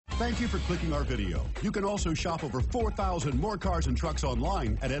Thank you for clicking our video. You can also shop over 4,000 more cars and trucks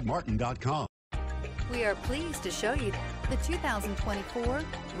online at edmartin.com. We are pleased to show you the 2024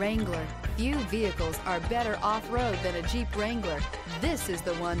 Wrangler. Few vehicles are better off-road than a Jeep Wrangler. This is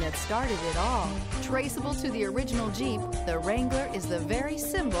the one that started it all. Traceable to the original Jeep, the Wrangler is the very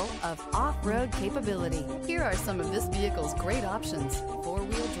symbol of off-road capability. Here are some of this vehicle's great options: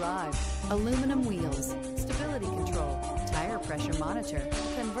 four-wheel drive, aluminum wheels, stability control, tire pressure monitor,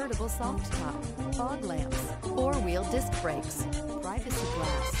 convertible soft top, fog lamps, four-wheel disc brakes, privacy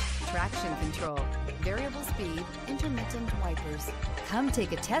glass, traction control, variable speed, intermittent wipers. Come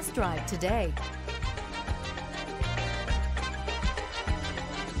take a test drive today.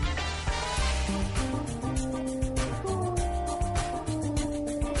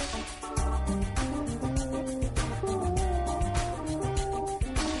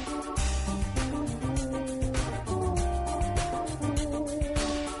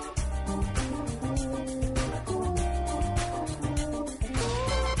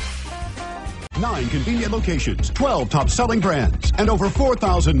 Nine convenient locations, 12 top-selling brands, and over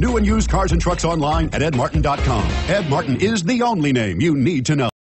 4,000 new and used cars and trucks online at edmartin.com. Ed Martin is the only name you need to know.